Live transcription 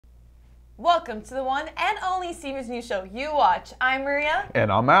Welcome to the one and only Stevens News Show you watch. I'm Maria.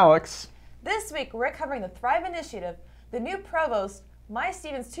 And I'm Alex. This week we're covering the Thrive Initiative, the new Provost,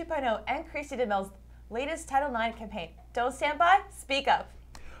 MyStevens 2.0, and Chrissy DeMille's latest Title IX campaign. Don't stand by, speak up.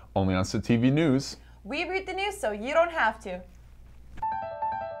 Only on SITTV News. We read the news so you don't have to.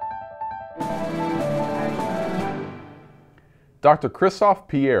 Dr. Christophe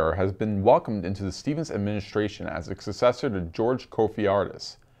Pierre has been welcomed into the Stevens administration as a successor to George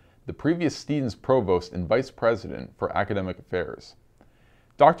Kofiartis, the previous Stevens Provost and Vice President for Academic Affairs.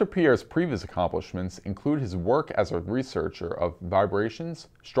 Dr. Pierre's previous accomplishments include his work as a researcher of vibrations,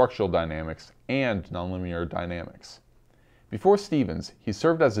 structural dynamics, and nonlinear dynamics. Before Stevens, he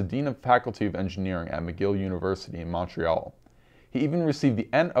served as the Dean of Faculty of Engineering at McGill University in Montreal. He even received the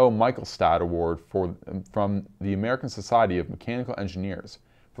N.O. Michelstadt Award from the American Society of Mechanical Engineers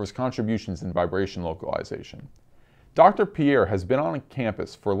for his contributions in vibration localization. Dr. Pierre has been on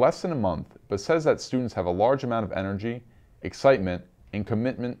campus for less than a month, but says that students have a large amount of energy, excitement, and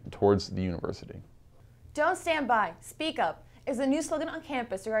commitment towards the university. Don't stand by, speak up is a new slogan on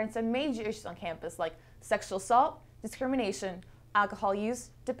campus regarding some major issues on campus like sexual assault, discrimination, alcohol use,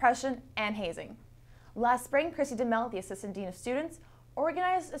 depression, and hazing. Last spring, Chrissy DeMille, the Assistant Dean of Students,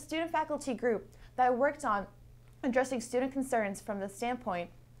 organized a student-faculty group that worked on addressing student concerns from the standpoint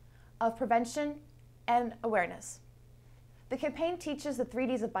of prevention and awareness. The campaign teaches the 3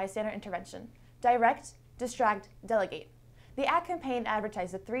 Ds of bystander intervention: direct, distract, delegate. The ad campaign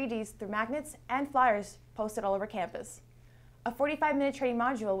advertised the 3 Ds through magnets and flyers posted all over campus. A 45-minute training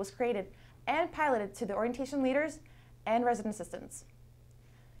module was created and piloted to the orientation leaders and resident assistants.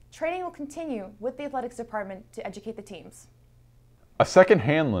 Training will continue with the athletics department to educate the teams. A second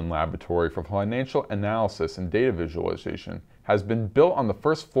Hanlon laboratory for financial analysis and data visualization has been built on the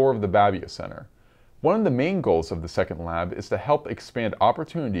first floor of the Babbio Center. One of the main goals of the second lab is to help expand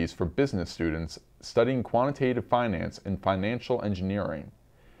opportunities for business students studying quantitative finance and financial engineering.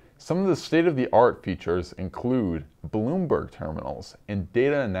 Some of the state-of-the-art features include Bloomberg terminals and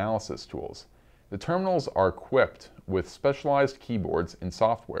data analysis tools. The terminals are equipped with specialized keyboards and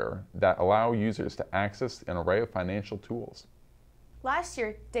software that allow users to access an array of financial tools. Last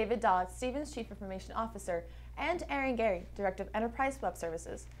year, David Dodd, Stevens Chief Information Officer, and Aaron Gary, Director of Enterprise Web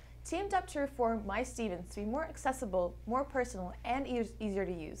Services, teamed up to reform MyStevens to be more accessible, more personal, and easier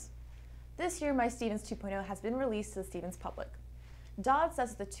to use. This year, MyStevens 2.0 has been released to the Stevens public. Dodd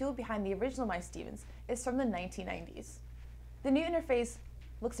says that the tool behind the original MyStevens is from the 1990s. The new interface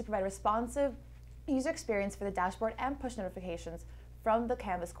looks to provide a responsive user experience for the dashboard and push notifications from the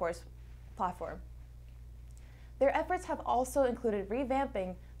Canvas course platform. Their efforts have also included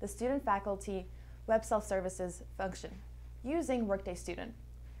revamping the student-faculty web self-services function using Workday Student.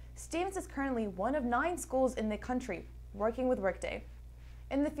 Stevens is currently one of 9 schools in the country working with Workday.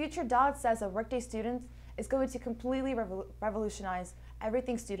 In the future, Dodd says that Workday Student is going to completely revolutionize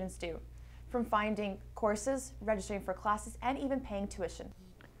everything students do, from finding courses, registering for classes, and even paying tuition.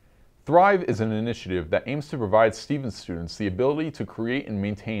 Thrive is an initiative that aims to provide Stevens students the ability to create and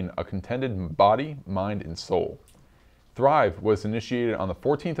maintain a contented body, mind, and soul. Thrive was initiated on the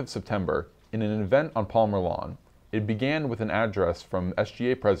 14th of September in an event on Palmer Lawn. It began with an address from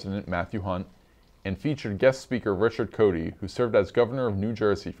SGA President Matthew Hunt and featured guest speaker Richard Cody, who served as Governor of New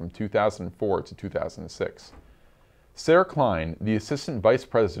Jersey from 2004 to 2006. Sarah Klein, the Assistant Vice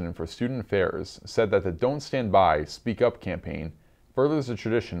President for Student Affairs, said that the Don't Stand By, Speak Up campaign furthers the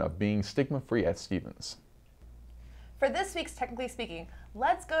tradition of being stigma-free at Stevens. For this week's Technically Speaking,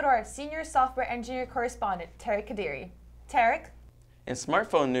 let's go to our Senior Software Engineer Correspondent, Tarek Kadiri. Tarek? In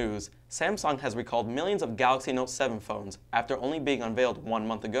smartphone news, Samsung has recalled millions of Galaxy Note 7 phones after only being unveiled 1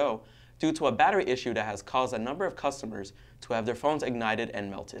 month ago due to a battery issue that has caused a number of customers to have their phones ignited and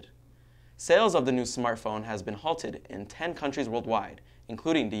melted. Sales of the new smartphone has been halted in 10 countries worldwide,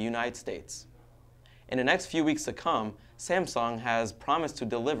 including the United States. In the next few weeks to come, Samsung has promised to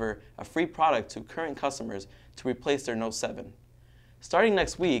deliver a free product to current customers to replace their Note 7. Starting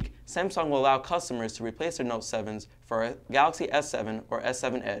next week, Samsung will allow customers to replace their Note 7s for a Galaxy S7 or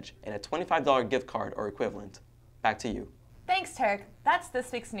S7 Edge and a $25 gift card or equivalent. Back to you. Thanks, Tarek. That's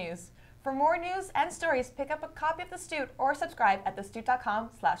this week's news. For more news and stories, pick up a copy of The Stoot or subscribe at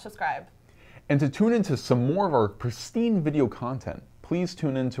thestoot.com/subscribe. And to tune into some more of our pristine video content, please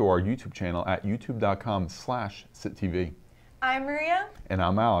tune into our YouTube channel at youtube.com/SITTV. I'm Maria. And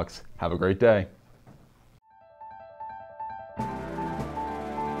I'm Alex. Have a great day.